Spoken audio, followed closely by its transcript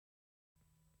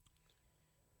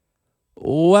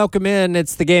Welcome in.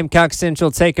 It's the Gamecock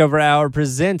Central Takeover Hour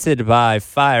presented by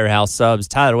Firehouse Subs.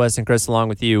 Tyler West and Chris along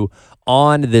with you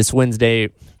on this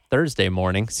Thursday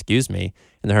morning, in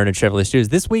the Herndon Chevrolet Studios.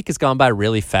 This week has gone by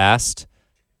really fast.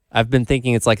 I've been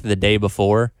thinking it's like the day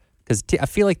before because I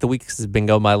feel like the week has been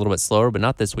going by a little bit slower, but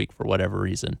not this week for whatever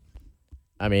reason.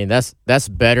 I mean, that's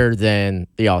better than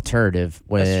the alternative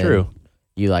when That's true.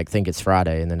 You think it's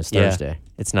Friday and then it's Thursday.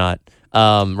 It's not.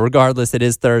 Regardless, it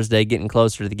is Thursday, getting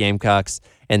closer to the Gamecocks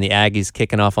and the Aggies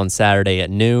kicking off on Saturday at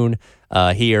noon.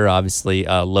 Here, obviously,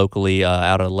 locally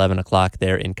out at 11 o'clock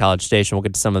there in College Station. We'll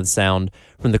get to some of the sound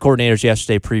from the coordinators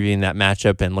yesterday previewing that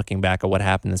matchup and looking back at what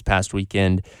happened this past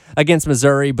weekend against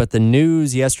Missouri. But the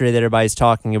news yesterday that everybody's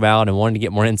talking about and wanting to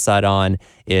get more insight on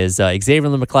is Xavier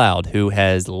McLeod, who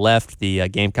has left the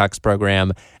Gamecocks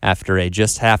program after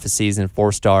just half a season,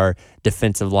 four-star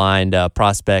defensive line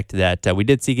prospect that we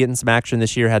did see getting some action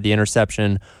this year, had the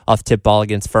interception off tip ball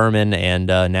against Furman, and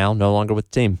now no longer with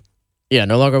the team. Yeah,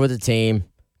 no longer with the team,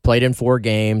 played in 4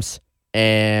 games,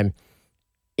 and,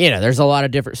 there's a lot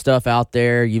of different stuff out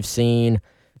there. You've seen,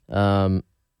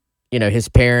 his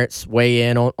parents weigh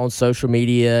in on social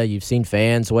media. You've seen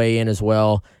fans weigh in as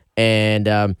well. And,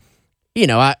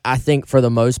 I think for the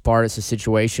most part it's a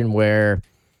situation where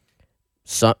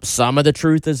some of the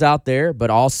truth is out there, but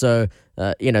also,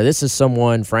 this is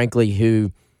someone, frankly,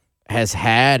 who has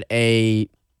had a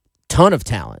ton of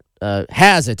talent,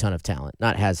 has a ton of talent,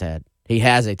 not has had. He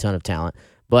has a ton of talent,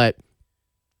 but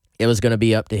it was going to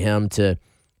be up to him to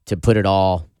put it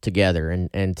all together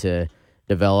and to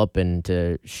develop and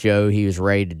to show he was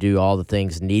ready to do all the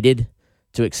things needed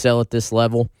to excel at this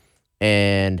level.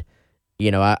 And,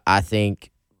 I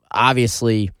think,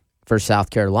 obviously, for South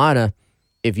Carolina,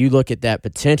 if you look at that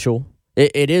potential,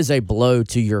 it is a blow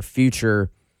to your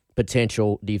future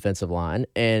potential defensive line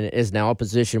and is now a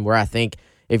position where I think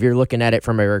if you're looking at it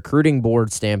from a recruiting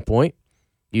board standpoint,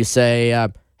 you say,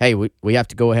 hey, we have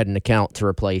to go ahead and account to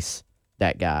replace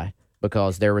that guy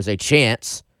because there was a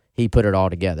chance he put it all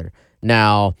together.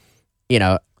 Now,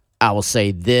 I will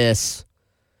say this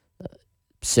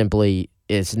simply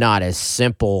is not as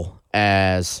simple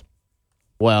as,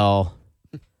 well,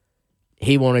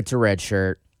 he wanted to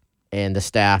redshirt and the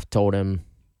staff told him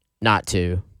not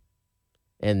to.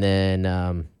 And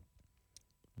then,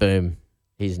 boom,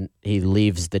 he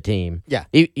leaves the team. Yeah.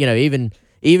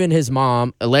 Even his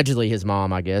mom, allegedly his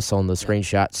mom, I guess, on the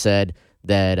screenshot said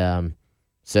that,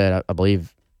 I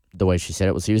believe the way she said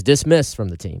it was he was dismissed from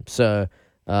the team. So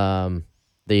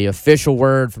the official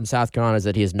word from South Carolina is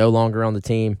that he is no longer on the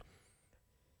team.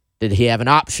 Did he have an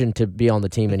option to be on the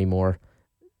team anymore?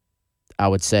 I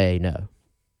would say no.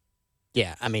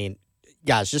 Yeah, I mean,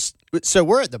 guys, so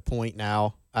we're at the point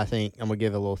now, I think, I'm going to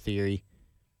give a little theory.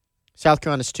 South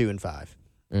Carolina's 2-5.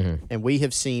 Mm-hmm. And we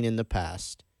have seen in the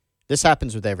past, this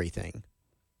happens with everything,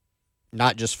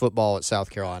 not just football at South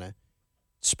Carolina.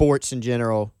 Sports in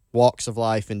general, walks of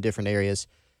life in different areas.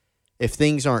 If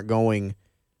things aren't going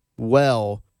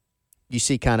well, you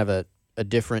see kind of a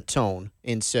different tone.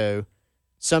 And so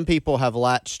some people have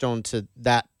latched onto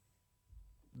that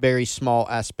very small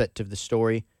aspect of the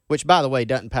story, which, by the way,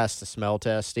 doesn't pass the smell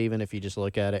test, even if you just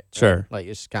look at it. Sure.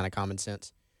 It's kind of common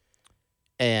sense.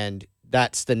 And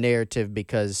that's the narrative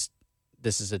because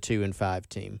this is a 2-5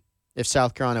 team. If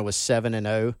South Carolina was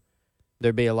 7-0,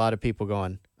 there'd be a lot of people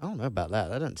going, I don't know about that.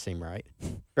 That doesn't seem right.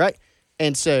 Right?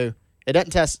 And so it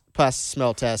doesn't pass the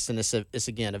smell test, and it's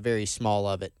again, a very small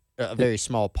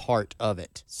part of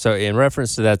it. So in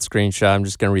reference to that screenshot, I'm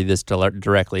just going to read this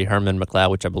directly. Herman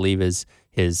McLeod, which I believe is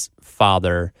his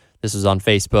father. This was on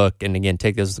Facebook, and again,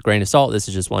 take this with a grain of salt. This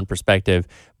is just one perspective,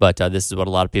 but this is what a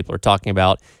lot of people are talking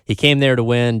about. He came there to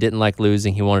win, didn't like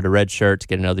losing. He wanted a red shirt to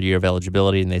get another year of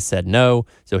eligibility, and they said no,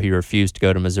 so he refused to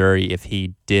go to Missouri. If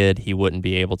he did, he wouldn't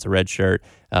be able to redshirt,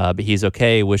 but he's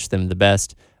okay. Wish them the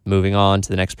best. Moving on to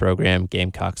the next program,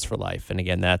 Gamecocks for life. And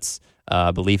again, that's, I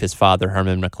believe, his father,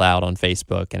 Herman McLeod, on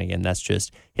Facebook, and again, that's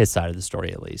just his side of the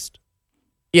story at least.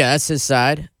 Yeah, that's his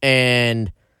side,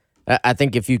 and I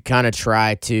think if you kind of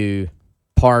try to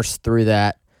parse through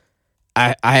that,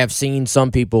 I have seen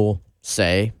some people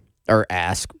say or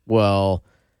ask, well,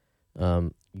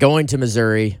 going to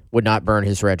Missouri would not burn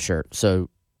his red shirt. So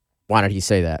why did he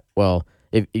say that? Well,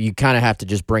 if you kind of have to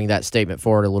just bring that statement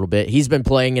forward a little bit. He's been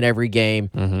playing in every game.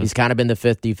 Mm-hmm. He's kind of been the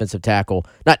 5th defensive tackle.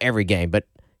 Not every game, but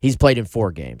he's played in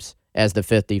 4 games as the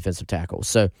 5th defensive tackle.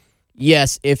 So,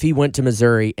 yes, if he went to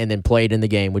Missouri and then played in the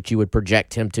game, which you would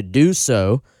project him to do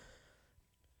so,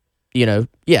 he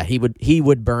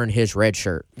would burn his red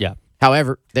shirt. Yeah.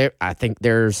 However, I think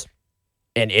there's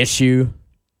an issue,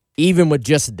 even with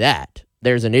just that.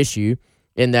 There's an issue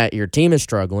in that your team is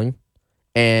struggling,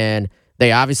 and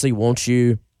They obviously want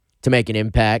you to make an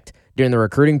impact. During the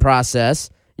recruiting process,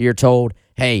 you're told,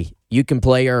 hey, you can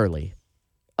play early.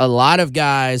 A lot of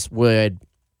guys would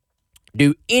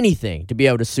do anything to be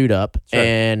able to suit up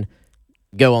and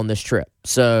go on this trip.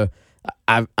 So,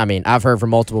 I've heard from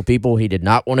multiple people he did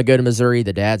not want to go to Missouri.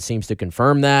 The dad seems to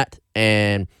confirm that.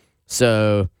 And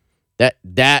so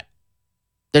that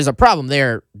there's a problem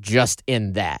there just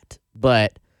in that.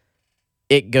 But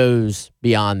it goes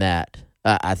beyond that,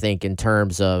 I think, in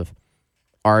terms of,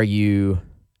 are you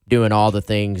doing all the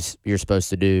things you're supposed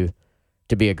to do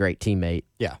to be a great teammate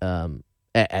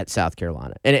at South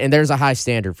Carolina? And there's a high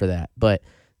standard for that. But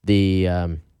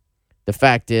the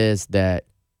fact is that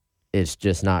it's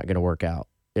just not going to work out,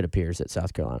 it appears, at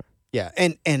South Carolina. Yeah,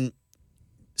 and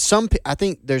I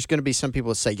think there's going to be some people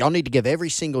that say, y'all need to give every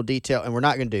single detail, and we're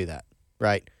not going to do that,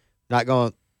 right? Not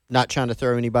trying to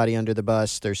throw anybody under the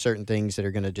bus. There's certain things that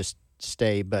are going to just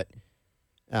stay, but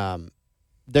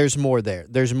there's more there.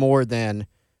 There's more than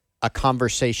a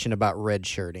conversation about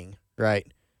redshirting, right?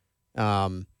 There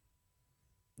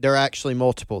are actually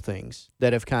multiple things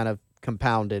that have kind of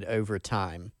compounded over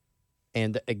time.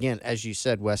 And again, as you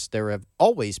said, Wes, there have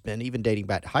always been, even dating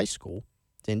back to high school,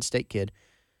 the in-state kid,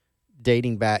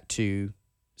 dating back to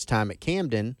his time at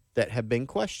Camden, that have been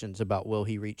questions about, will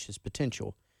he reach his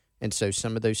potential? And so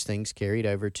some of those things carried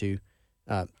over to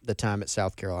the time at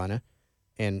South Carolina.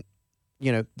 And,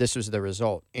 this was the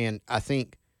result. And I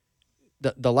think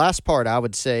the last part I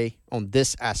would say on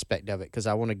this aspect of it, because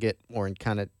I want to get more in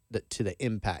kind of to the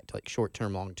impact, like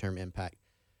short-term, long-term impact,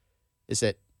 is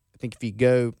that I think if you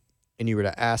go and you were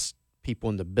to ask people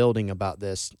in the building about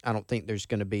this, I don't think there's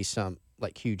going to be some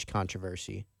like huge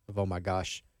controversy of, oh my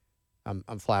gosh, I'm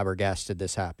flabbergasted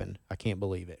this happened. I can't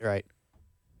believe it, right?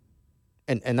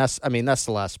 And that's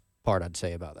the last part I'd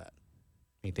say about that.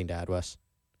 Anything to add, Wes?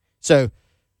 So,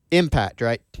 impact,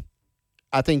 right?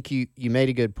 I think you made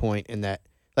a good point in that,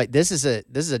 like, this is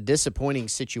a disappointing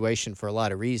situation for a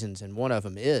lot of reasons, and one of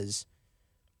them is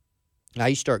now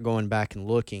you start going back and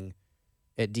looking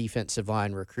at defensive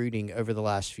line recruiting over the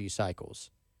last few cycles.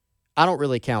 I don't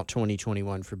really count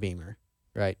 2021 for Beamer,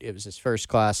 right? It was his first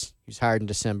class. He was hired in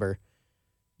December.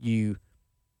 You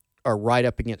are right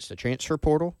up against the transfer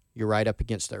portal. You're right up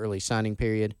against the early signing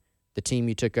period. The team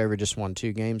you took over just won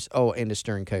 2 games. Oh, and it's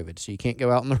during COVID. So you can't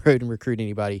go out on the road and recruit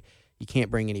anybody. You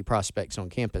can't bring any prospects on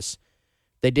campus.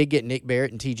 They did get Nick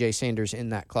Barrett and TJ Sanders in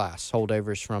that class,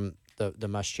 holdovers from the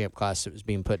Muschamp class that was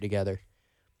being put together.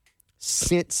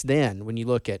 Since then, when you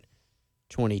look at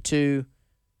 22,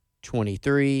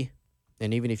 23,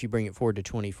 and even if you bring it forward to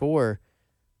 24,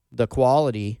 the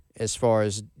quality as far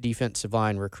as defensive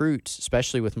line recruits,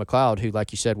 especially with McLeod, who,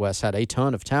 like you said, Wes, had a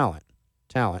ton of talent,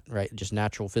 right? Just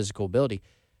natural physical ability,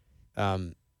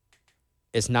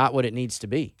 is not what it needs to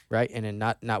be, right? And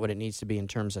not what it needs to be in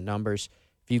terms of numbers.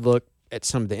 If you look at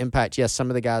some of the impact, yes, some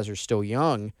of the guys are still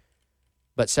young,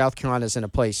 but South Carolina's in a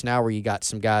place now where you got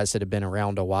some guys that have been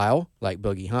around a while, like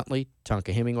Boogie Huntley,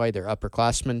 Tonka Hemingway, they're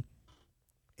upperclassmen.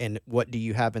 And what do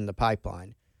you have in the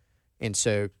pipeline? And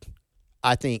so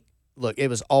I think, look, it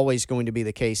was always going to be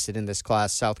the case that in this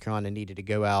class, South Carolina needed to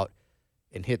go out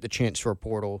and hit the transfer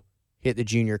portal, hit the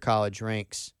junior college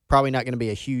ranks. Probably not going to be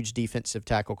a huge defensive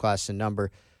tackle class in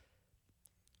number.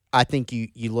 I think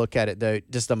you look at it, though,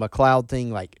 does the McLeod thing,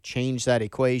 like, change that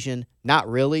equation? Not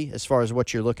really, as far as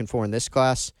what you're looking for in this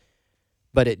class,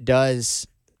 but it does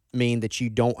mean that you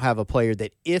don't have a player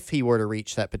that, if he were to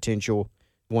reach that potential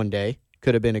one day,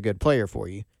 could have been a good player for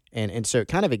you. And so it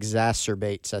kind of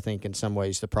exacerbates, I think, in some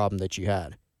ways, the problem that you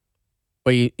had.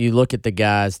 Well, you look at the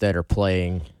guys that are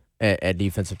playing at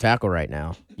defensive tackle right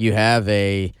now. You have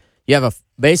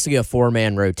basically a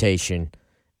 4-man rotation.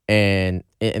 And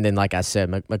then, like I said,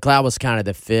 McLeod was kind of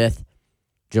the 5th.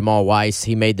 Jamal Weiss,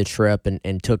 he made the trip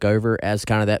and took over as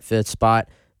kind of that 5th spot.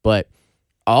 But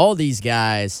all these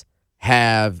guys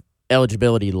have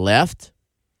eligibility left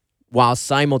while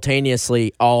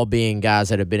simultaneously all being guys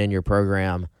that have been in your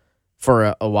program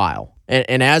for a while.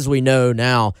 And as we know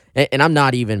now, and I'm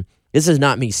not even – this is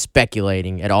not me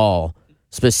speculating at all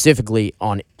specifically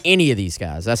on any of these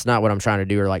guys. That's not what I'm trying to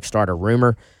do or, like, start a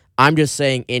rumor. I'm just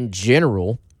saying in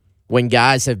general – when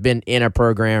guys have been in a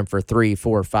program for 3,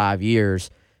 4, 5 years,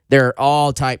 there are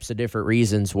all types of different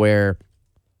reasons where,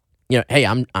 hey,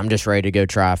 I'm just ready to go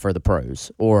try for the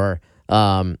pros. Or,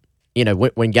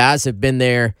 when guys have been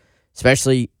there,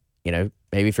 especially,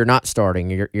 maybe if you're not starting,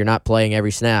 you're not playing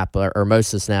every snap or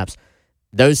most of the snaps,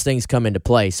 those things come into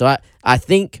play. So I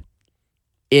think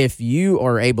if you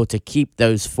are able to keep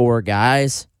those 4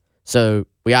 guys, so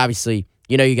we obviously,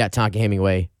 you got Tonka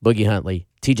Hemingway, Boogie Huntley,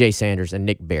 TJ Sanders, and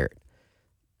Nick Barrett.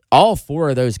 All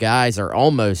 4 of those guys are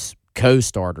almost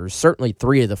co-starters. Certainly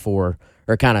 3 of the 4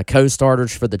 are kind of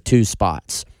co-starters for the 2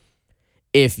 spots.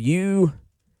 If you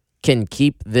can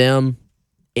keep them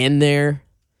in there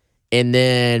and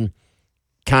then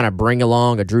kind of bring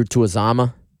along a Drew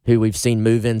Tuazama, who we've seen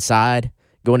move inside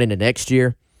going into next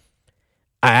year,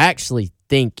 I actually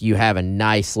think you have a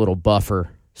nice little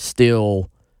buffer still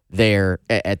there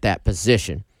at that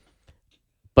position.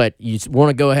 But you want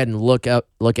to go ahead and look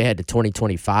ahead to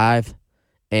 2025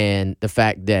 and the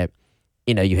fact that,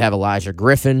 you have Elijah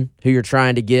Griffin who you're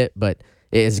trying to get, but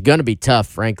it's going to be tough,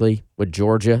 frankly, with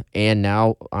Georgia and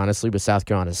now, honestly, with South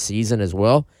Carolina's season as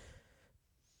well.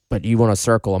 But you want to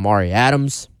circle Amari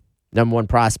Adams, number 1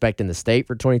 prospect in the state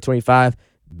for 2025,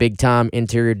 big-time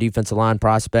interior defensive line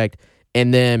prospect,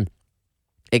 and then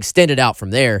extend it out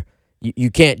from there. You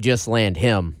can't just land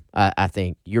him, I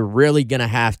think. You're really going to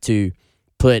have to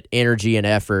put energy and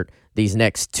effort these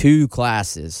next 2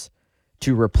 classes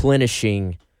to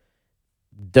replenishing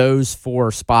those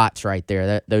 4 spots right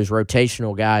there, those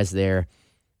rotational guys there,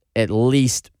 at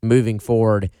least moving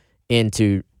forward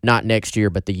into not next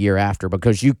year but the year after,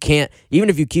 because you can't, even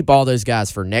if you keep all those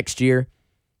guys for next year,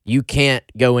 you can't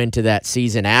go into that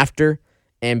season after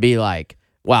and be like,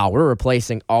 wow, we're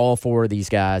replacing all 4 of these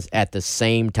guys at the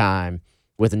same time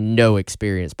with no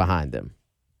experience behind them.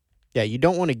 Yeah, you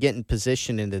don't want to get in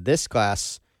position into this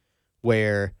class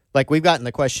where, like, we've gotten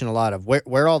the question a lot of where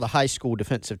are all the high school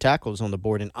defensive tackles on the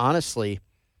board, and honestly,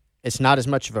 it's not as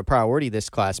much of a priority this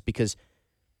class because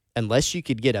unless you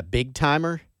could get a big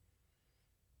timer,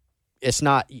 it's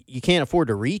not, you can't afford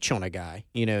to reach on a guy,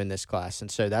 in this class, and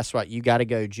so that's why you got to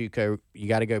go JUCO, you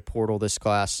got to go portal this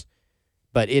class,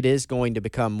 but it is going to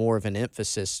become more of an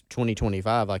emphasis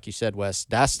 2025, like you said, Wes.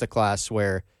 That's the class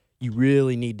where you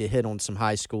really need to hit on some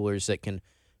high schoolers that can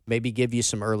maybe give you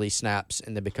some early snaps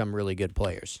and then become really good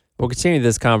players. We'll continue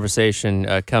this conversation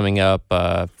coming up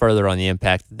further on the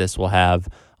impact that this will have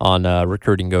on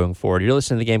recruiting going forward. You're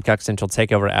listening to the Gamecock Central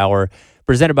Takeover Hour,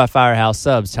 presented by Firehouse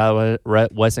Subs. Tyler,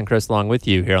 Wes, and Chris along with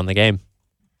you here on the game.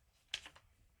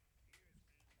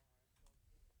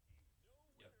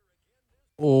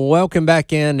 Welcome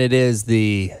back in. It is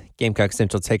the Gamecock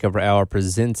Central Takeover Hour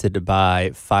presented by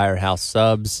Firehouse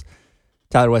Subs.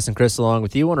 Tyler, West, and Chris along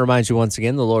with you. I want to remind you once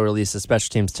again, the Loyola Lisa Special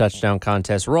Teams Touchdown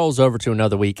Contest rolls over to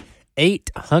another week.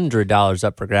 $800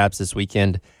 up for grabs this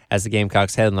weekend as the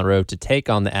Gamecocks head on the road to take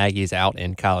on the Aggies out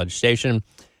in College Station.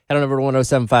 Head on over to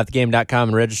 1075thegame.com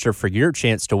and register for your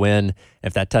chance to win.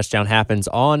 If that touchdown happens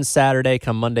on Saturday,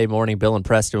 come Monday morning, Bill and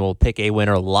Preston will pick a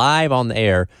winner live on the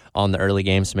air on the early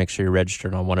game, so make sure you're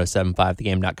registered on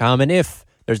 1075thegame.com. And if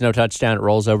there's no touchdown, it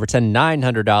rolls over to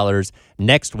 $900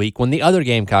 next week when the other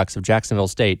Gamecocks of Jacksonville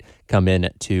State come in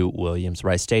to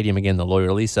Williams-Rice Stadium. Again, the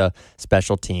Loyola Lisa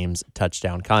Special Teams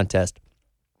Touchdown Contest.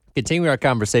 Continuing our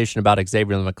conversation about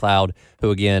Xavier McLeod,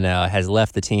 who again has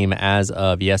left the team as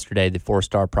of yesterday, the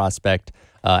 4-star prospect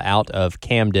out of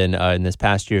Camden in this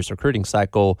past year's recruiting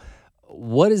cycle.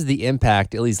 What is the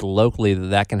impact, at least locally,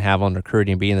 that can have on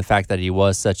recruiting, being the fact that he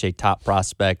was such a top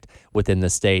prospect within the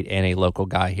state and a local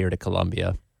guy here to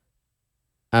Columbia?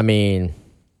 I mean,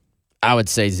 I would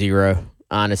say 0,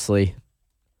 honestly.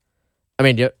 I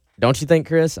mean, don't you think,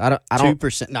 Chris? I don't.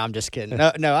 2%. No, I'm just kidding.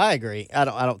 No, I agree. I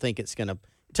don't think it's gonna.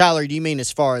 Tyler, do you mean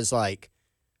as far as like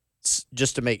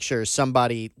just to make sure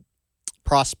somebody,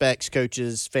 prospects,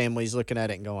 coaches, families looking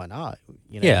at it and going,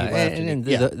 yeah, and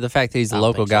the fact that he's a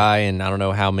local guy, and I don't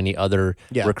know how many other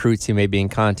recruits he may be in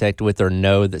contact with or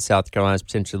know that South Carolina is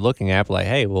potentially looking at, like,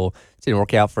 hey, well, it didn't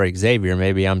work out for Xavier.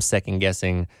 Maybe I'm second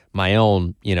guessing my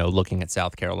own, looking at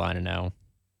South Carolina now.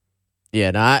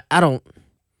 Yeah, no, I don't.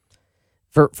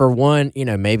 For one,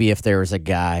 maybe if there was a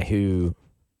guy who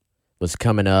was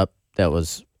coming up that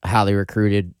was highly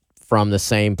recruited from the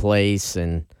same place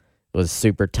and was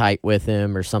super tight with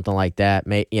him or something like that,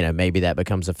 maybe that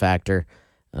becomes a factor.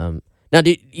 Now,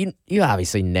 you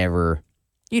obviously never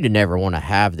want to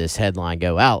have this headline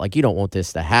go out. Like, you don't want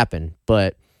this to happen,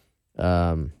 but it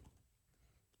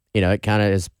kind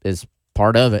of is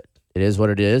part of it. It is what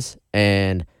it is,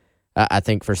 and I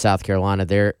think for South Carolina,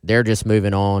 they're just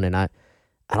moving on, and I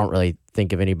don't really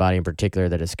think of anybody in particular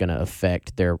that it's going to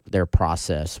affect their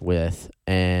process with.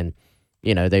 And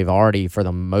they've already, for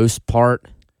the most part,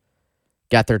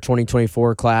 got their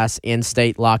 2024 class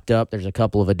in-state locked up. There's a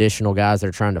couple of additional guys that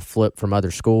are trying to flip from other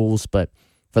schools, but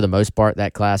for the most part,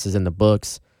 that class is in the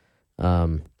books.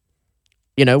 Like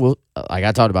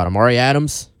I talked about, Amari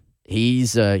Adams,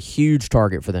 he's a huge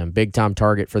target for them, big-time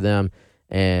target for them,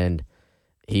 and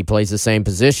he plays the same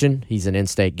position. He's an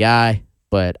in-state guy,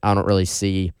 but I don't really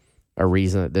see a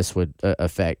reason that this would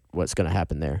affect what's going to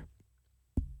happen there.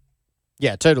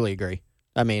 Yeah, totally agree.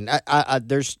 I mean,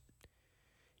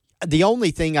 The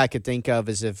only thing I could think of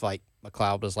is if like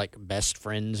McLeod was like best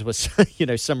friends with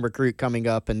some recruit coming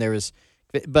up, and there was,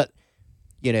 but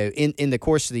in the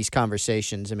course of these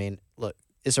conversations, I mean, look,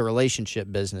 it's a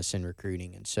relationship business in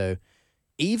recruiting, and so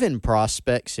even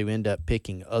prospects who end up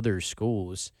picking other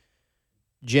schools,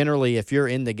 generally, if you're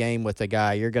in the game with a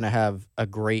guy, you're going to have a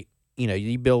great,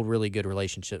 you build really good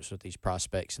relationships with these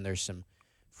prospects, and there's some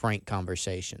frank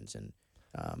conversations, and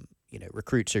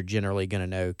recruits are generally going to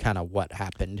know kind of what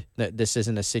happened. That this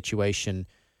isn't a situation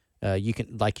you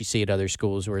can, like you see at other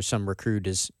schools, where some recruit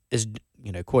is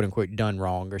quote unquote done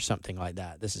wrong or something like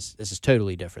that. This is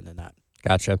totally different than that.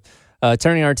 Gotcha.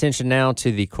 Turning our attention now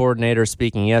to the coordinator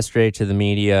speaking yesterday to the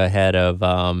media ahead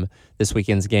of this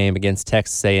weekend's game against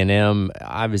Texas A&M.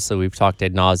 Obviously, we've talked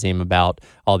ad nauseum about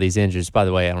all these injuries. By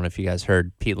the way, I don't know if you guys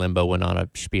heard, Pete Limbo went on a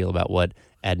spiel about what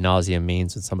ad nauseum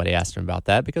means when somebody asked him about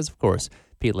that, because, of course,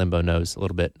 Pete Limbo knows a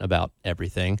little bit about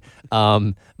everything.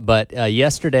 But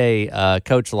yesterday,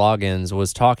 Coach Loggins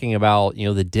was talking about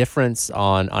the difference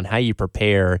on how you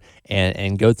prepare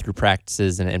and go through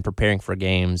practices and preparing for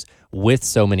games with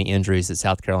so many injuries that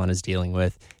South Carolina is dealing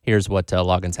with. Here's what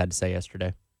Loggins had to say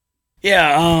yesterday.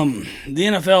 Yeah, the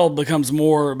NFL becomes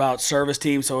more about service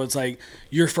teams, so it's like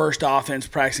your first offense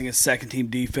practicing a second-team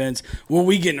defense. Where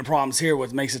we get into problems here,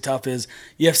 what makes it tough is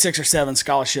you have 6 or 7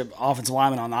 scholarship offensive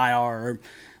linemen on IR,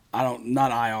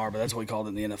 not IR, but that's what we called it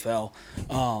in the NFL,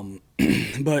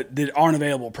 but that aren't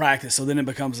available to practice. So then it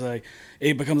becomes a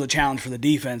challenge for the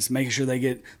defense, making sure they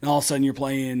get. And all of a sudden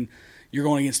you're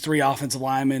going against 3 offensive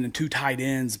linemen and 2 tight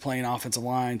ends playing offensive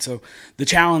line. So the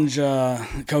challenge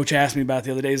Coach asked me about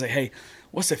the other day is like, hey,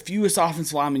 what's the fewest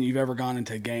offensive lineman you've ever gone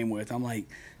into a game with? I'm like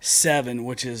 7,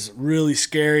 which is really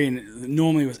scary. And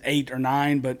normally it was 8 or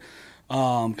 9, but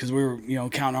because we were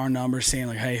counting our numbers, seeing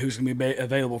like, hey, who's going to be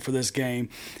available for this game?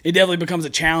 It definitely becomes a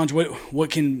challenge.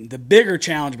 The bigger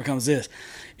challenge becomes this.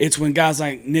 It's when guys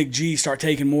like Nick G start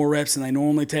taking more reps than they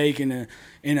normally take on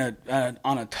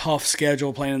a tough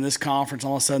schedule, playing in this conference.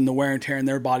 All of a sudden, the wear and tear in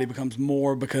their body becomes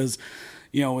more because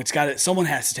someone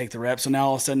has to take the reps. So now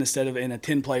all of a sudden, instead of in a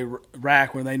 10-play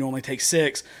rack where they normally take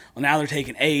 6, well, now they're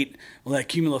taking 8. Well, that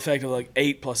cumulative effect of like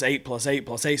 8 plus 8 plus 8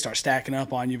 plus 8 starts stacking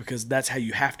up on you, because that's how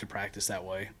you have to practice that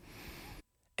way.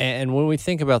 And when we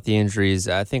think about the injuries,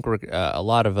 I think a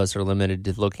lot of us are limited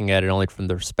to looking at it only from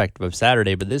the perspective of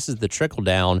Saturday, but this is the trickle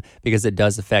down, because it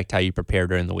does affect how you prepare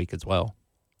during the week as well.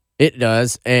 It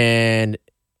does, and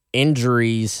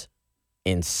injuries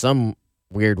in some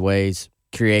weird ways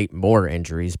create more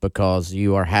injuries, because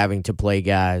you are having to play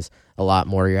guys a lot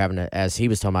more. You're having to, as he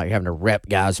was talking about, you're having to rep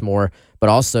guys more, but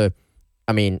also,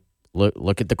 I mean,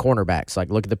 look at the cornerbacks. Like,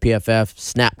 look at the PFF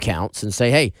snap counts and say,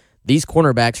 hey, these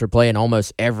cornerbacks are playing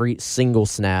almost every single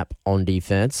snap on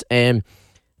defense. And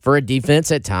for a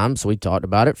defense at times, we talked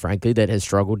about it, frankly, that has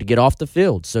struggled to get off the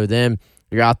field. So then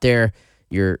you're out there,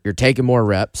 you're taking more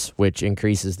reps, which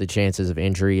increases the chances of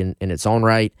injury in its own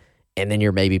right. And then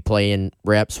you're maybe playing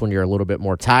reps when you're a little bit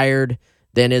more tired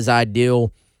than is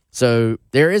ideal. So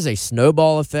there is a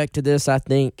snowball effect to this, I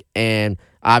think. And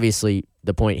obviously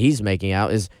the point he's making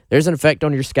out is there's an effect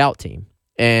on your scout team.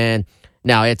 And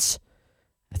now I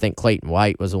think Clayton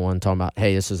White was the one talking about,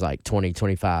 hey, this is like 20,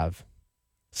 25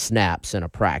 snaps in a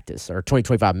practice, or 20,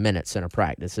 25 minutes in a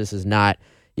practice. This is not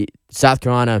 – South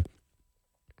Carolina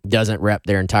doesn't rep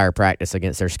their entire practice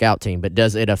against their scout team, but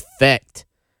does it affect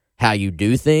how you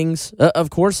do things? Of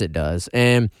course it does.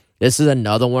 And this is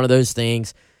another one of those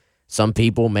things. Some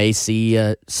people may see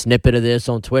a snippet of this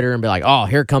on Twitter and be like, oh,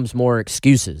 here comes more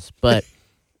excuses. But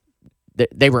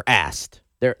they were asked.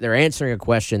 They're answering a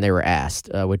question they were asked,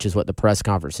 which is what the press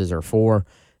conferences are for.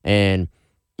 And,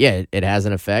 yeah, it has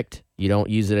an effect. You don't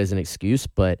use it as an excuse,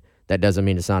 but that doesn't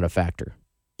mean it's not a factor.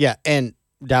 Yeah, and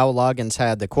Dow Loggins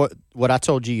had the quote, what I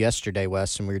told you yesterday,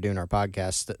 Wes, when we were doing our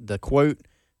podcast, the quote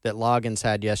that Loggins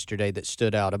had yesterday that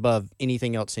stood out above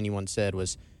anything else anyone said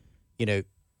was,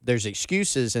 there's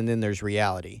excuses and then there's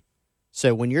reality.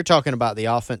 So when you're talking about the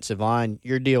offensive line,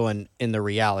 you're dealing in the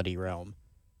reality realm.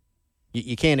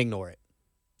 You can't ignore it.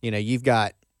 You've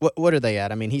got what are they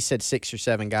at? I mean, he said 6 or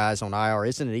 7 guys on IR.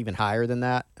 Isn't it even higher than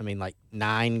that? I mean, like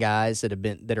 9 guys that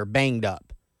are banged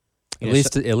up. At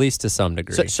least to some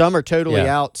degree. So some are totally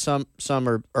out. Some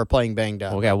are playing banged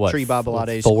up. We got what? Tree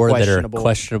Babalade 4 that are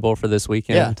questionable for this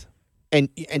weekend. Yeah.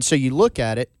 And so you look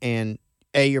at it, and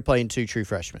you're playing 2 true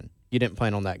freshmen. You didn't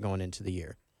plan on that going into the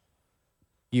year.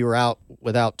 You were out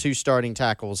without 2 starting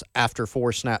tackles after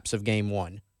 4 snaps of game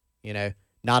 1.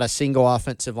 Not a single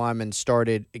offensive lineman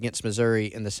started against Missouri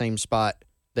in the same spot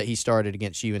that he started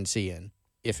against UNC in,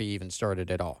 if he even started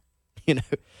at all.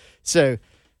 So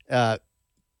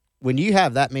when you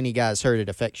have that many guys hurt, it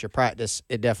affects your practice.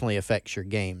 It definitely affects your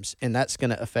games, and that's going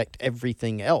to affect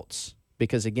everything else.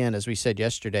 Because again, as we said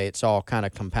yesterday, it's all kind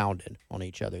of compounded on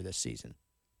each other this season.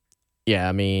 Yeah,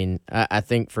 I mean, I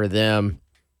think for them,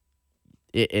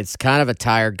 it's kind of a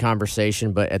tired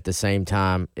conversation, but at the same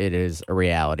time, it is a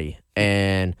reality.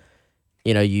 And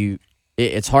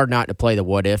it's hard not to play the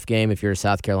what if game if you're a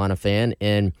South Carolina fan.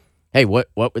 And hey, what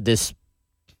would this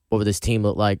team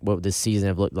look like? What would this season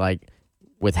have looked like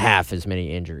with half as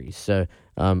many injuries? So,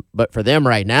 but for them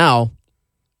right now,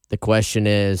 the question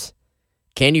is,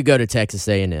 can you go to Texas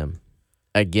A&M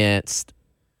against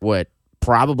what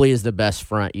probably is the best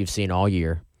front you've seen all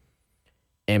year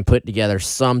and put together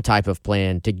some type of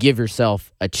plan to give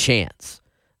yourself a chance?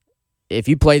 If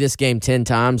you play this game 10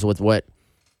 times with what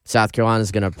South Carolina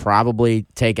is going to probably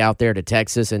take out there to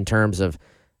Texas in terms of,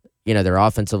 their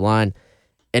offensive line,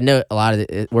 and a lot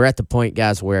of we're at the point,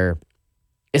 guys, where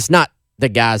it's not the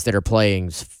guys that are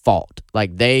playing's fault.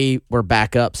 Like, they were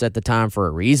backups at the time for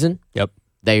a reason. Yep.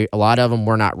 A lot of them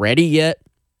were not ready yet.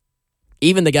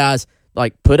 Even the guys,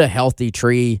 like, put a healthy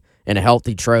Tree and a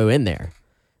healthy Tro in there.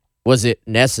 Was it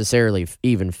necessarily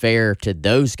even fair to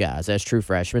those guys as true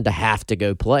freshmen to have to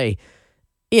go play?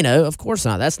 Of course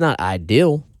not. That's not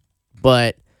ideal.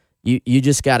 But you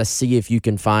just got to see if you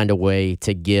can find a way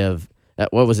to give,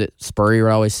 what was it Spurrier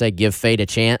always say, give fate a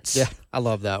chance? Yeah, I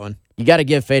love that one. You got to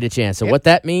give fate a chance. So what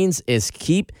that means is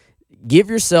give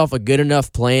yourself a good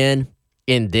enough plan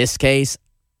in this case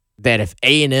that if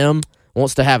A&M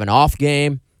wants to have an off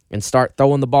game and start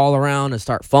throwing the ball around and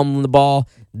start fumbling the ball,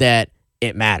 that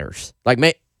it matters. Like,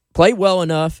 play well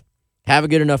enough, have a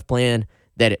good enough plan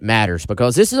that it matters,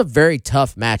 because this is a very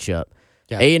tough matchup.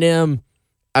 Yeah. A&M,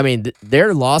 I mean,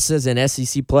 their losses in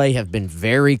SEC play have been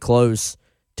very close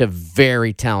to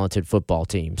very talented football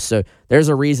teams. So there's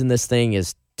a reason this thing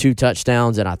is 2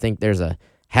 touchdowns, and I think there's a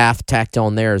half tacked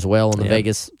on there as well on the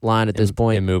Vegas line at this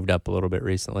point. It moved up a little bit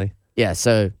recently. Yeah,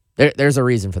 so there's a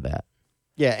reason for that.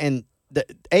 Yeah, and the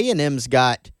A&M's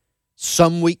got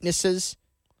some weaknesses.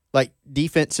 Like,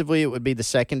 defensively, it would be the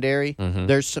secondary. Mm-hmm.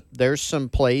 There's some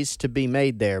plays to be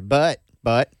made there, but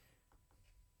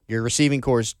your receiving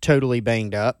core is totally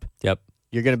banged up. Yep.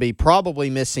 You're going to be probably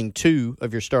missing 2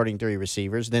 of your starting 3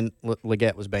 receivers. Then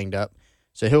Leggett was banged up,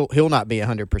 so he'll not be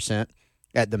 100%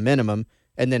 at the minimum.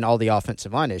 And then all the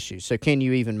offensive line issues. So can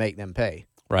you even make them pay?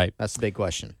 Right. That's the big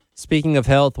question. Speaking of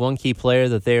health, one key player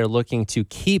that they are looking to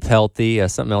keep healthy,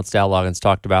 something else Dal Loggins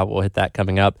talked about. We'll hit that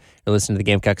coming up. You're listening to the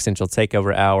Gamecock Central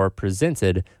Takeover Hour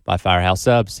presented by Firehouse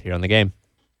Subs here on the game.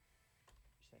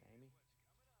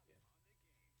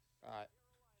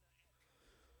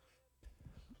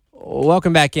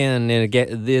 Welcome back in. This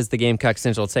is the Gamecock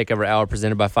Central Takeover Hour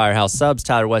presented by Firehouse Subs.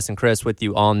 Tyler, Wes, and Chris with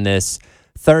you on this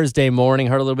Thursday morning.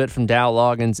 Heard a little bit from Dal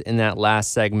Loggins in that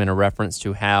last segment, a reference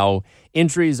to how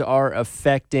injuries are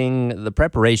affecting the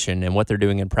preparation and what they're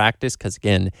doing in practice, because,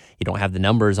 again, you don't have the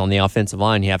numbers on the offensive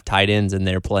line. You have tight ends, and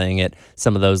they're playing at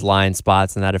some of those line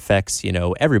spots, and that affects,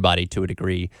 everybody to a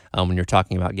degree when you're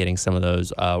talking about getting some of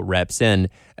those reps in.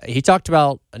 He talked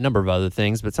about a number of other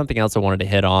things, but something else I wanted to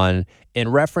hit on in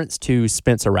reference to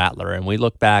Spencer Rattler. And we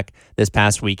look back this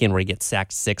past weekend where he gets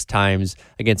sacked 6 times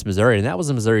against Missouri, and that was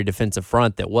a Missouri defensive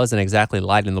front that wasn't exactly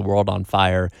lighting the world on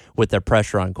fire with their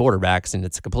pressure on quarterbacks, and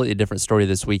it's a completely different story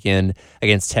this weekend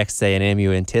against Texas A&M.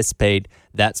 You anticipate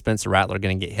that Spencer Rattler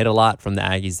going to get hit a lot from the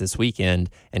Aggies this weekend,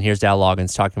 and here's Dal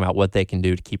Loggins talking about what they can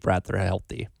do to keep Rattler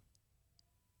healthy.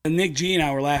 And Nick G and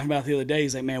I were laughing about the other day.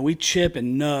 He's like, man, we chip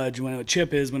and nudge. When a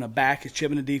chip is when a back is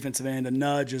chipping the defensive end, a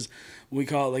nudge is, we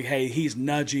call it like, hey, he's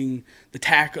nudging the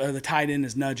tight end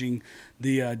is nudging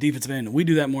the defensive end. We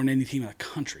do that more than any team in the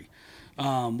country,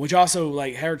 which also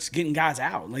like hurts getting guys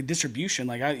out, like distribution.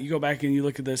 Like you go back and you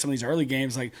look at some of these early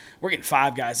games, like we're getting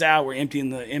 5 guys out, we're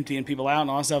emptying people out and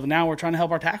all that stuff, and now we're trying to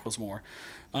help our tackles more.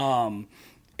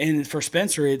 And for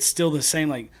Spencer, it's still the same.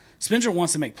 Like, Spencer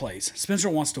wants to make plays. Spencer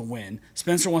wants to win.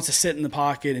 Spencer wants to sit in the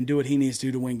pocket and do what he needs to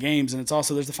do to win games. And it's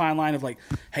also, there's the fine line of like,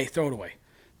 hey, throw it away.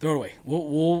 Throw it away.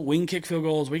 We can kick field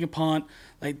goals. We can punt.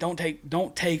 Like, don't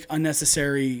take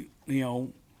unnecessary,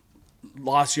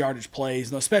 lost yardage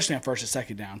plays, especially on first and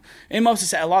second down. And a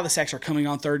lot of the sacks are coming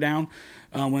on third down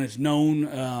when it's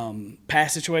known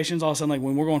pass situations. All of a sudden, like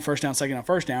when we're going first down, second down,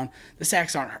 first down, the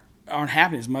sacks aren't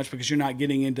happening as much because you're not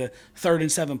getting into 3rd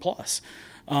and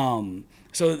 7+.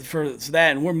 So for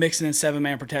that, and we're mixing in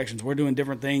 7-man protections. We're doing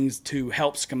different things to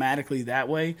help schematically that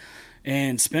way.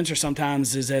 And Spencer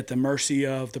sometimes is at the mercy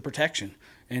of the protection.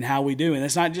 and how we do. And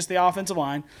it's not just the offensive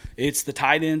line. It's the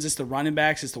tight ends. It's the running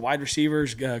backs. It's the wide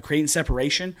receivers creating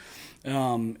separation.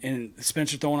 And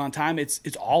Spencer throwing on time. It's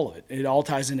all of it. It all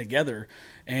ties in together.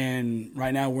 And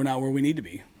right now we're not where we need to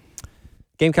be.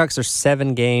 Gamecocks are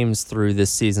 7 games through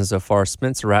this season so far.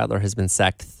 Spencer Rattler has been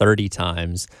sacked 30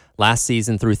 times. Last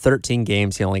season, through 13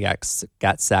 games, he only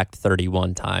got sacked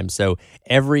 31 times. So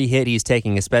every hit he's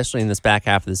taking, especially in this back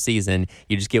half of the season,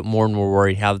 you just get more and more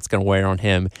worried how it's going to wear on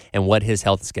him and what his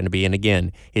health is going to be. And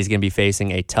again, he's going to be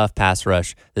facing a tough pass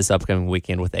rush this upcoming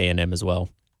weekend with A&M as well.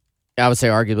 I would say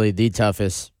arguably the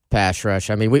toughest pass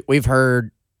rush. I mean, we've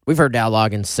heard Dow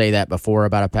Loggins say that before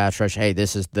about a pass rush. Hey,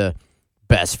 this is the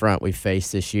best front we've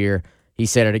faced this year. He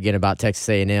said it again about Texas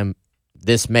A&M.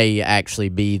 This may actually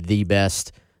be the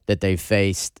best that they've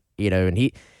faced. And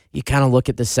you kind of look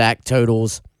at the sack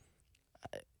totals.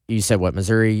 You said what?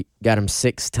 Missouri got him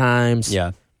 6 times.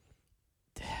 Yeah.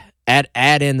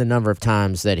 Add in the number of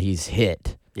times that he's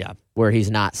hit. Yeah. Where he's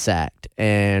not sacked,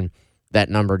 and that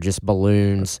number just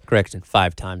balloons. Correction,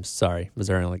 5 times. Sorry,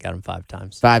 Missouri only got him 5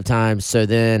 times. 5 times. So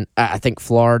then I think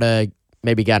Florida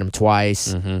maybe got him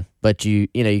twice, but you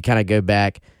kind of go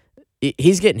back.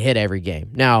 He's getting hit every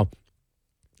game. Now,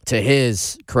 to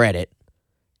his credit,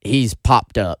 he's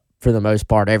popped up for the most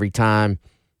part every time.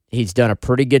 He's done a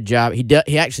pretty good job.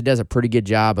 He actually does a pretty good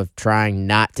job of trying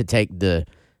not to take the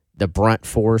brunt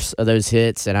force of those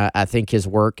hits, and I think his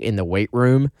work in the weight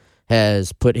room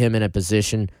has put him in a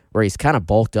position where he's kind of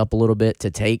bulked up a little bit to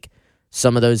take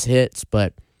some of those hits.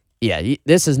 But, yeah,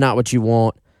 this is not what you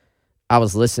want. I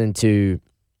was listening to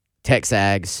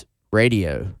Texags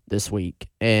radio this week,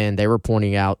 and they were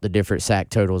pointing out the different sack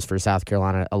totals for South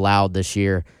Carolina allowed this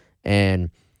year. And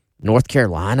North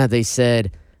Carolina, they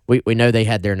said, we know they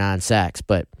had their 9 sacks,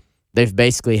 but they've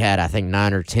basically had, I think,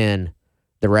 9 or 10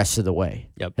 the rest of the way.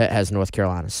 Yep. That has North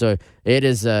Carolina. So it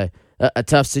is a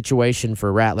tough situation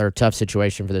for Rattler, a tough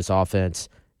situation for this offense.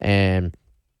 And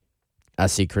I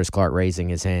see Chris Clark raising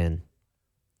his hand.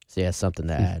 So he has something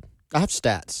to add. I have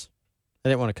stats. I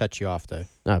didn't want to cut you off, though.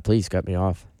 No, please cut me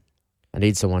off. I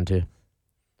need someone to.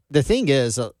 The thing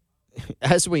is,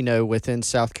 as we know, within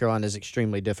South Carolina's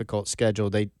extremely difficult schedule,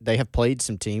 they have played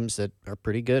some teams that are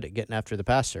pretty good at getting after the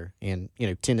passer. And,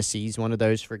 Tennessee's one of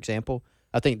those, for example.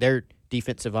 I think their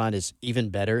defensive line is even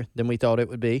better than we thought it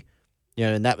would be.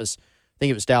 And that was, I think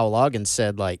it was Dow Loggins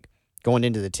said, like, going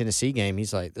into the Tennessee game,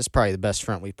 he's like, this is probably the best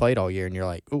front we've played all year. And you're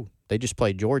like, ooh, they just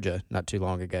played Georgia not too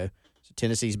long ago. So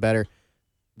Tennessee's better.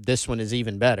 This one is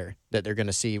even better that they're going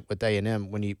to see with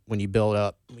A&M when you build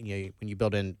up, when you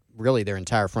build in really their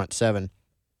entire front 7.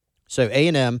 So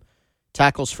A&M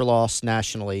tackles for loss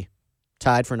nationally,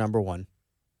 tied for number 1.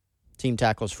 Team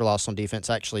tackles for loss on defense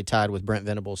actually tied with Brent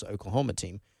Venables' Oklahoma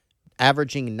team,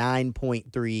 averaging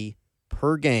 9.3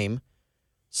 per game.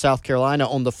 South Carolina,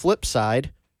 on the flip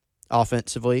side,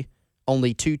 offensively,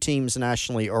 only 2 teams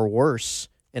nationally are worse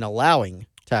in allowing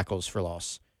tackles for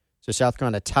loss. So South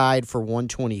Carolina tied for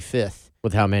 125th.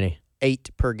 With how many?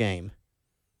 8 per game.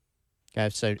 Okay,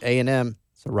 so A&M.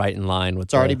 So right in line with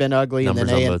it's already been ugly. Numbers and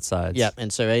then on both sides. Yeah,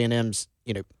 and so A&M's,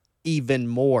 even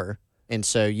more. And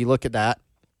so you look at that,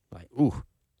 like, ooh,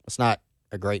 it's not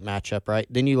a great matchup, right?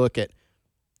 Then you look at,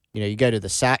 you go to the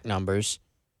sack numbers,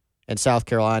 and South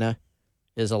Carolina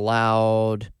is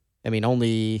allowed,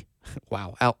 only,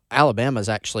 wow, Alabama's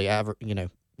actually,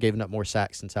 giving up more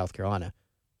sacks than South Carolina.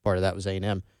 Part of that was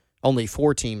A&M. Only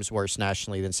 4 teams worse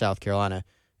nationally than South Carolina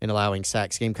in allowing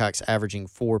sacks. Gamecocks averaging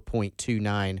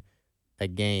 4.29 a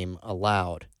game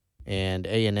allowed. And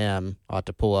A&M ought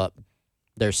to pull up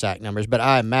their sack numbers. But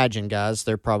I imagine, guys,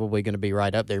 they're probably going to be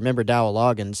right up there. Remember Dow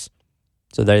Loggins.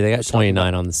 So they got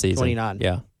 29 on the season. 29.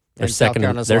 Yeah. They're And South second.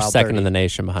 Carolina's They're allowed second 30. in the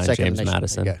nation behind Second in James the nation.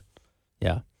 Madison. There you go.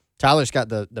 Yeah. Tyler's got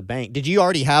the bank. Did you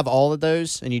already have all of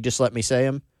those and you just let me say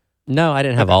them? No, I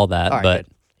didn't have Okay. all that, All right, but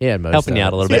good. Yeah, most helping you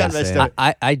out a little Yeah, bit. most of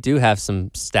it. I do have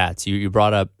some stats. You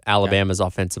brought up Alabama's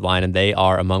offensive line, and they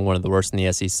are among one of the worst in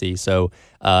the SEC. So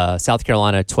South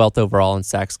Carolina, 12th overall in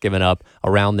sacks given up.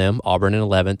 Around them, Auburn in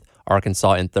 11th,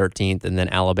 Arkansas in 13th, and then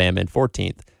Alabama in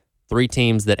 14th. 3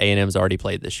 teams that A&M's already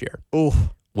played this year. Ooh.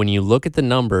 When you look at the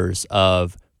numbers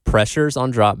of pressures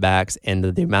on dropbacks and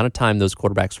the amount of time those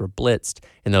quarterbacks were blitzed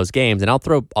in those games, and I'll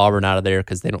throw Auburn out of there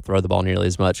because they don't throw the ball nearly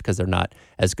as much because they're not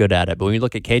as good at it. But when you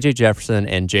look at KJ Jefferson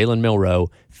and Jalen Milroe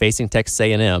facing Texas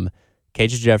A&M,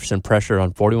 KJ Jefferson pressured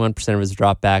on 41% of his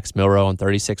dropbacks, Milroe on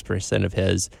 36% of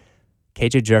his.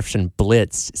 KJ Jefferson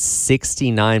blitzed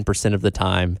 69% of the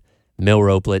time.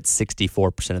 Milroe blitzed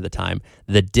 64% of the time.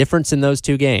 The difference in those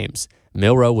 2 games,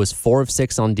 Milroe was 4 of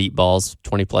 6 on deep balls,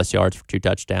 20-plus yards for 2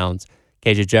 touchdowns.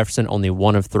 KJ Jefferson only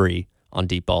 1 of 3 on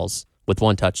deep balls with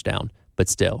 1 touchdown, but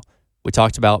still We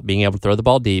talked about being able to throw the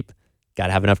ball deep. Got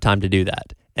to have enough time to do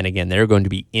that. And again, they're going to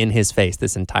be in his face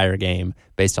this entire game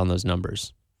based on those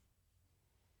numbers.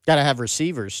 Got to have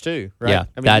receivers too, right? Yeah,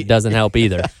 that doesn't help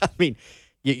either. I mean,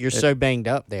 you're so banged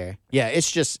up there. Yeah,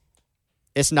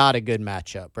 it's not a good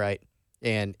matchup, right?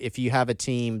 And if you have a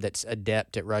team that's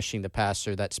adept at rushing the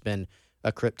passer, that's been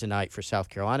a kryptonite for South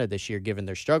Carolina this year, given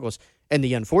their struggles. And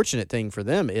the unfortunate thing for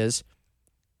them is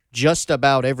just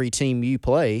about every team you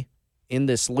play in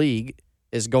this league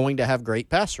is going to have great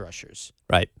pass rushers.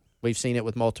 Right. We've seen it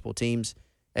with multiple teams.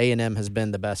 A&M has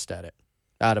been the best at it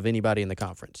out of anybody in the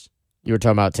conference. You were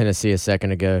talking about Tennessee a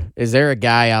second ago. Is there a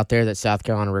guy out there that South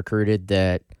Carolina recruited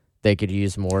that they could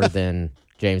use more than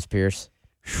James Pierce?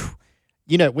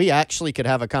 You know, we actually could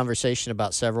have a conversation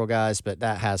about several guys, but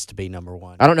that has to be number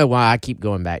one. I don't know why I keep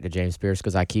going back to James Pierce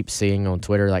because I keep seeing on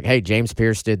Twitter like, hey, James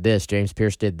Pierce did this, James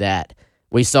Pierce did that.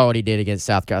 We saw what he did against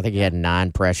South Carolina. I think he had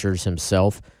 9 pressures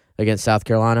himself against South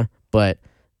Carolina. But,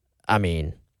 I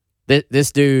mean,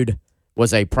 this dude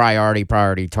was a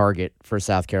priority target for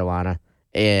South Carolina,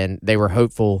 and they were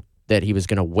hopeful that he was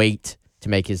going to wait to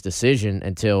make his decision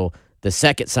until the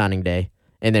second signing day,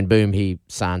 and then, boom, he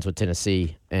signs with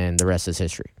Tennessee, and the rest is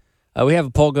history. We have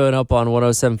a poll going up on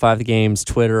 107.5 The Game's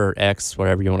Twitter or X,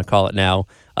 whatever you want to call it now.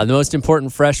 The most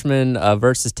important freshman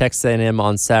versus Texas A&M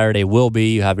on Saturday will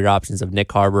be, you have your options of Nick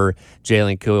Harbor,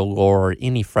 Jalen Kilgore, or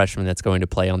any freshman that's going to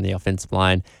play on the offensive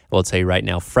line. We'll tell you right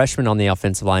now, freshman on the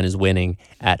offensive line is winning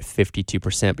at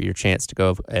 52%, but your chance to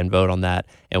go and vote on that,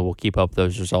 and we'll keep up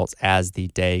those results as the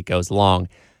day goes along.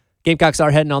 Gamecocks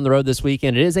are heading on the road this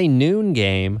weekend. It is a noon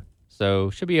game,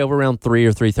 so should be over around 3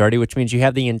 or 3:30, which means you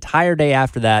have the entire day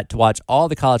after that to watch all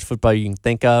the college football you can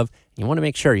think of. You want to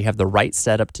make sure you have the right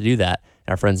setup to do that.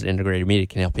 Our friends at Integrated Media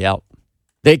can help you out.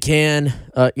 They can.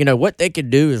 What they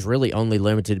could do is really only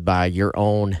limited by your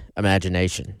own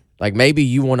imagination. Like maybe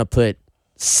you want to put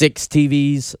 6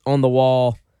 TVs on the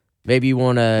wall. Maybe you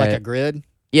want to... Like a grid?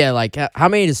 Yeah, like how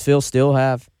many does Phil still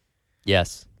have?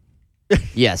 Yes.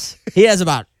 Yes. He has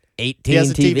about 18 He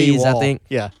has a TV TVs, I wall. think.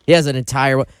 Yeah. He has an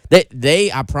entire...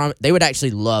 I promise, they would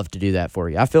actually love to do that for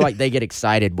you. I feel like they get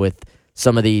excited with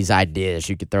some of these ideas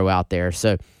you could throw out there.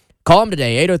 So call them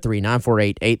today,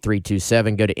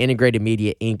 803-948-8327. Go to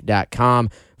integratedmediainc.com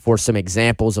for some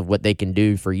examples of what they can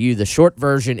do for you. The short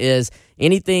version is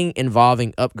anything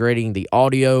involving upgrading the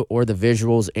audio or the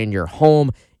visuals in your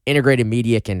home, Integrated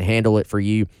Media can handle it for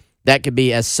you. That could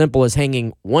be as simple as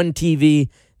hanging one TV.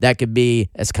 That could be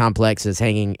as complex as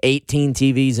hanging 18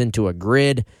 TVs into a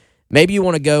grid. Maybe you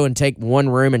want to go and take one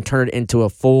room and turn it into a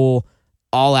full,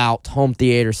 all-out home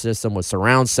theater system with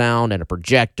surround sound and a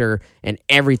projector and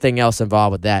everything else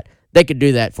involved with that. They could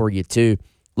do that for you, too.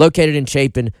 Located in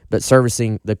Chapin, but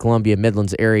servicing the Columbia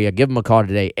Midlands area. Give them a call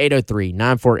today,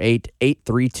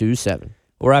 803-948-8327.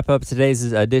 We'll wrap up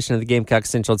today's edition of the Gamecock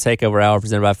Central Takeover Hour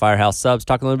presented by Firehouse Subs,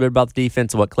 talking a little bit about the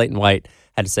defense and what Clayton White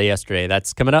had to say yesterday.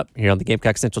 That's coming up here on the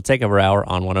Gamecock Central Takeover Hour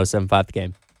on 107.5 The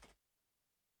Game.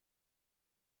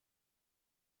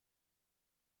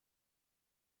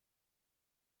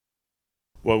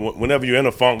 Well, whenever you're in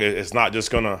a funk, it's not just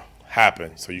going to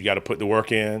happen. So you got to put the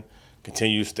work in,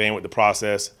 continue staying with the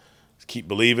process, keep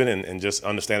believing, and just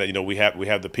understand that, we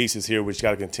have the pieces here. We just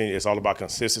got to continue. It's all about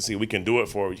consistency. We can do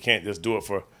it you can't just do it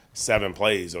for 7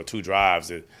 plays or 2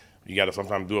 drives. You got to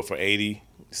sometimes do it for 80,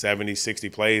 70, 60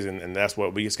 plays, and that's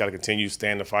what we just got to continue to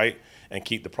stand the fight and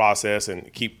keep the process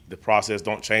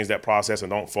Don't change that process,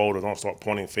 and don't fold or don't start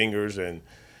pointing fingers and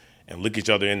look each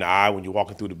other in the eye when you're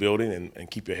walking through the building,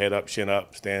 and keep your head up, chin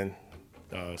up, stand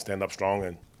up strong,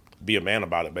 and be a man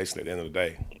about it, basically, at the end of the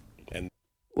day.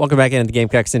 Welcome back into the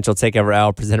Gamecock Central Takeover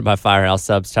Hour presented by Firehouse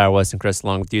Subs. Tyler West and Chris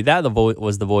along with you. That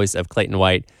was the voice of Clayton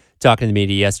White talking to the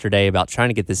media yesterday about trying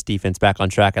to get this defense back on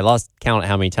track. I lost count of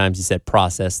how many times he said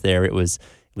process there. It was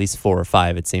at least 4 or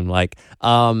 5, it seemed like.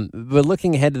 But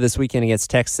looking ahead to this weekend against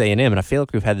Texas A&M, and I feel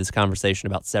like we've had this conversation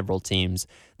about several teams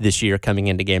this year coming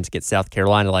into games against South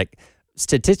Carolina. Like,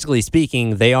 statistically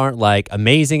speaking, they aren't like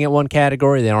amazing at one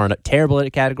category. They aren't terrible at a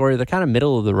category. They're kind of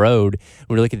middle of the road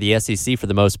when we look at the SEC for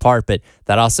the most part, but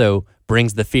that also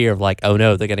brings the fear of like, oh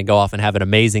no, they're going to go off and have an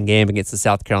amazing game against the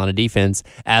South Carolina defense,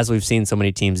 as we've seen so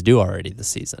many teams do already this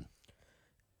season.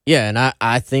 Yeah, and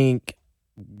I think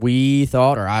we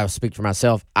thought, or I'll speak for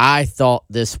myself, I thought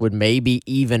this would maybe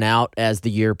even out as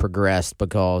the year progressed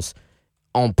because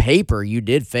on paper, you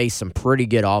did face some pretty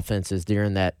good offenses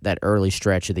during that early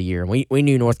stretch of the year. And we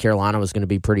knew North Carolina was going to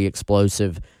be pretty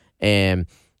explosive, and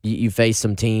you faced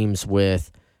some teams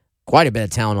with quite a bit of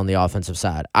talent on the offensive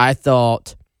side. I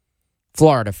thought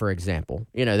Florida, for example,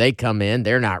 they come in,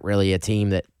 they're not really a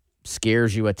team that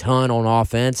scares you a ton on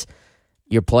offense.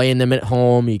 you're playing them at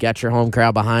home. You got your home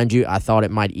crowd behind you. I thought it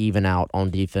might even out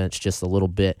on defense just a little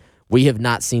bit. We have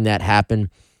not seen that happen,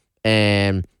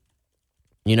 and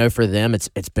for them, it's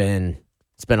been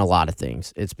a lot of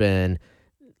things. It's been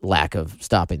lack of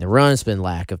stopping the run. It's been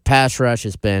lack of pass rush.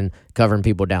 It's been covering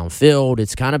people downfield.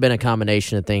 It's kind of been a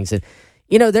combination of things. And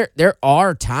there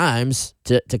are times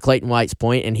to Clayton White's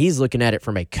point, and he's looking at it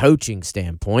from a coaching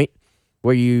standpoint,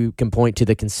 where you can point to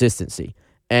the consistency.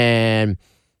 And,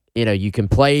 you can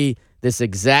play this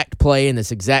exact play and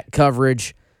this exact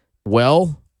coverage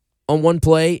well on one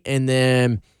play, and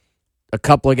then a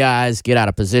couple of guys get out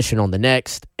of position on the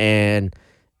next, and,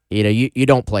 you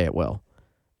don't play it well.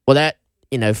 Well, that,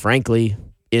 frankly,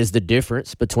 is the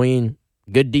difference between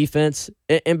good defense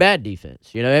and bad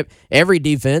defense. Every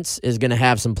defense is going to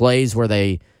have some plays where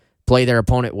they play their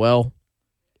opponent well.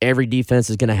 Every defense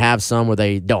is going to have some where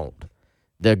they don't.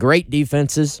 The great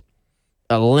defenses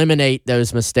eliminate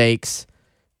those mistakes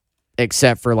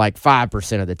except for like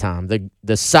 5% of the time.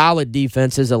 The solid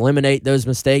defenses eliminate those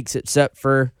mistakes except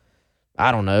for,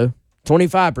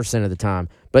 25% of the time.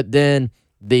 But then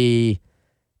the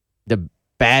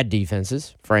bad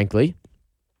defenses, frankly,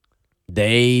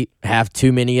 they have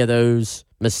too many of those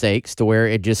mistakes to where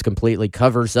it just completely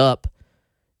covers up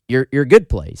your good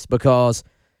plays, because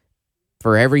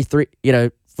for every three,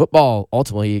 football,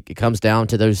 ultimately, it comes down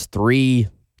to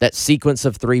that sequence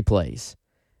of 3 plays.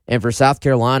 And for South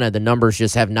Carolina, the numbers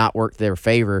just have not worked their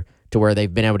favor to where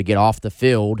they've been able to get off the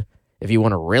field. If you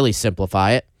want to really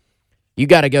simplify it, you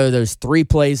got to go those 3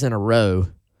 plays in a row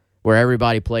where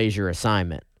everybody plays your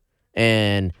assignment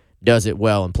and does it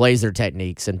well and plays their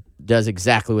techniques and does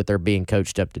exactly what they're being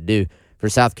coached up to do. For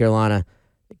South Carolina,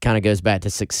 it kind of goes back to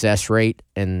success rate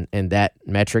and that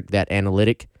metric, that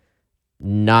analytic,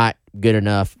 not good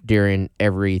enough during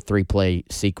every 3-play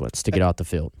sequence to get off the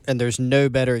field. And there's no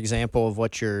better example of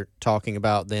what you're talking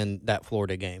about than that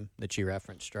Florida game that you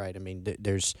referenced, right? I mean,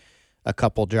 there's a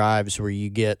couple drives where you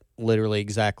get literally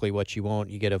exactly what you want.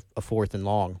 You get a 4th and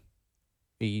long.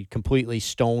 You completely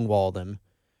stonewall them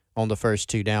on the first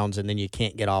 2 downs, and then you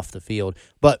can't get off the field.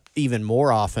 But even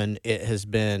more often, it has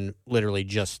been literally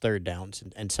just 3rd downs.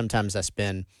 And sometimes that's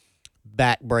been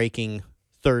back-breaking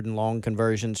 3rd and long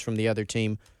conversions from the other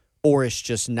team, or it's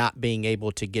just not being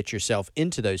able to get yourself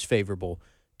into those favorable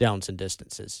downs and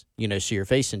distances. So you're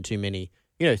facing too many,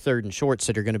 3rd and shorts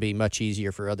that are going to be much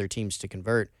easier for other teams to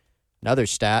convert. Another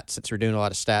stat, since we're doing a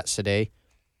lot of stats today,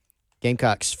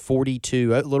 Gamecocks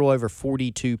 42, a little over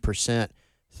 42%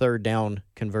 3rd down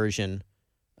conversion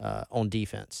on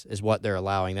defense is what they're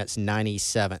allowing. That's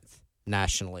 97th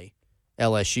nationally.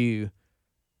 LSU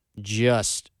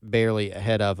just barely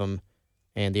ahead of them.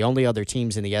 And the only other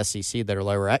teams in the SEC that are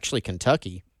lower, actually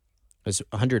Kentucky, is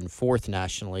 104th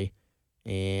nationally.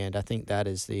 And I think that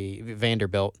is the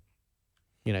Vanderbilt.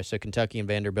 So Kentucky and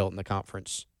Vanderbilt in the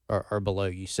conference are below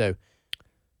you. So,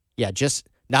 yeah, just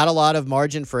not a lot of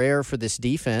margin for error for this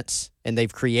defense. And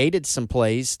they've created some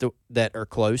plays that are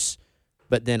close,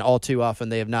 but then all too often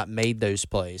they have not made those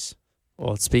plays.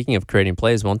 Well, speaking of creating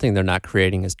plays, one thing they're not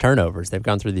creating is turnovers. They've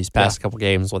gone through these past couple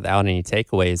games without any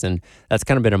takeaways, and that's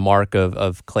kind of been a mark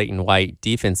of Clayton White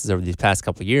defenses over these past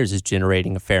couple of years, is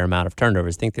generating a fair amount of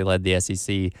turnovers. I think they led the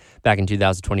SEC back in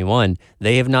 2021.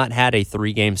 They have not had a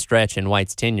 3-game stretch in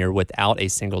White's tenure without a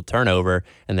single turnover,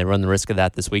 and they run the risk of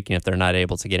that this weekend if they're not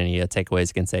able to get any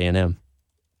takeaways against A&M.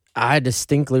 I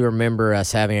distinctly remember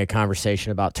us having a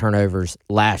conversation about turnovers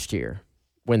last year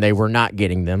when they were not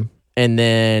getting them, and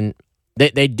then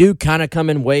They do kind of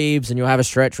come in waves, and you'll have a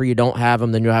stretch where you don't have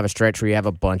them, then you'll have a stretch where you have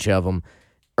a bunch of them.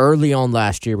 Early on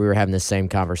last year, we were having the same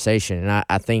conversation, and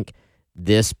I think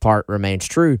this part remains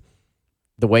true.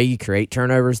 The way you create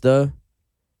turnovers, though,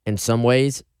 in some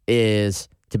ways, is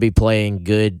to be playing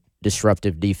good,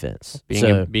 disruptive defense.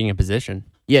 Being in position.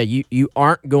 Yeah, you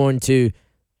aren't going to –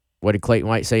 what did Clayton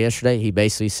White say yesterday? He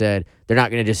basically said they're not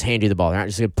going to just hand you the ball. They're not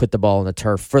just going to put the ball on the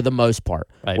turf for the most part.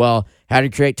 Right. Well, how do you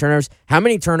create turnovers? How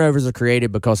many turnovers are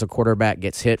created because a quarterback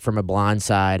gets hit from a blind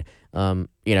side,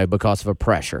 because of a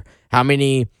pressure? How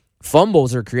many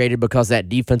fumbles are created because that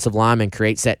defensive lineman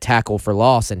creates that tackle for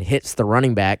loss and hits the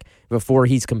running back before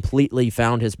he's completely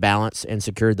found his balance and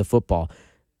secured the football?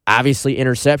 Obviously,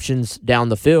 interceptions down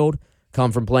the field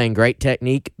come from playing great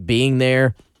technique, being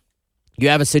there. You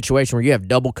have a situation where you have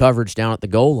double coverage down at the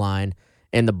goal line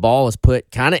and the ball is put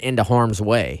kind of into harm's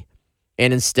way.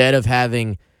 And instead of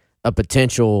having a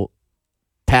potential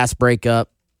pass breakup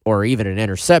or even an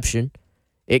interception,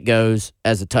 it goes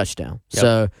as a touchdown.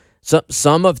 Yep. So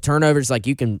some of turnovers, like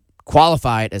you can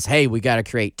qualify it as, hey, we got to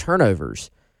create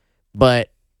turnovers. But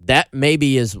that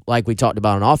maybe is, like we talked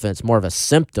about on offense, more of a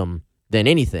symptom than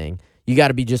anything. you got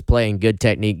to be just playing good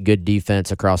technique, good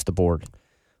defense across the board.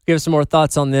 Give us some more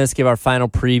thoughts on this. Give our final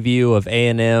preview of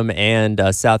A&M and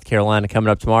South Carolina coming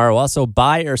up tomorrow. Also,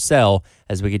 buy or sell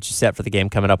as we get you set for the game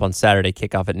coming up on Saturday,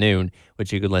 kickoff at noon,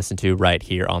 which you can listen to right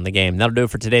here on the game. That'll do it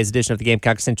for today's edition of the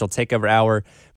Gamecock Central Takeover Hour.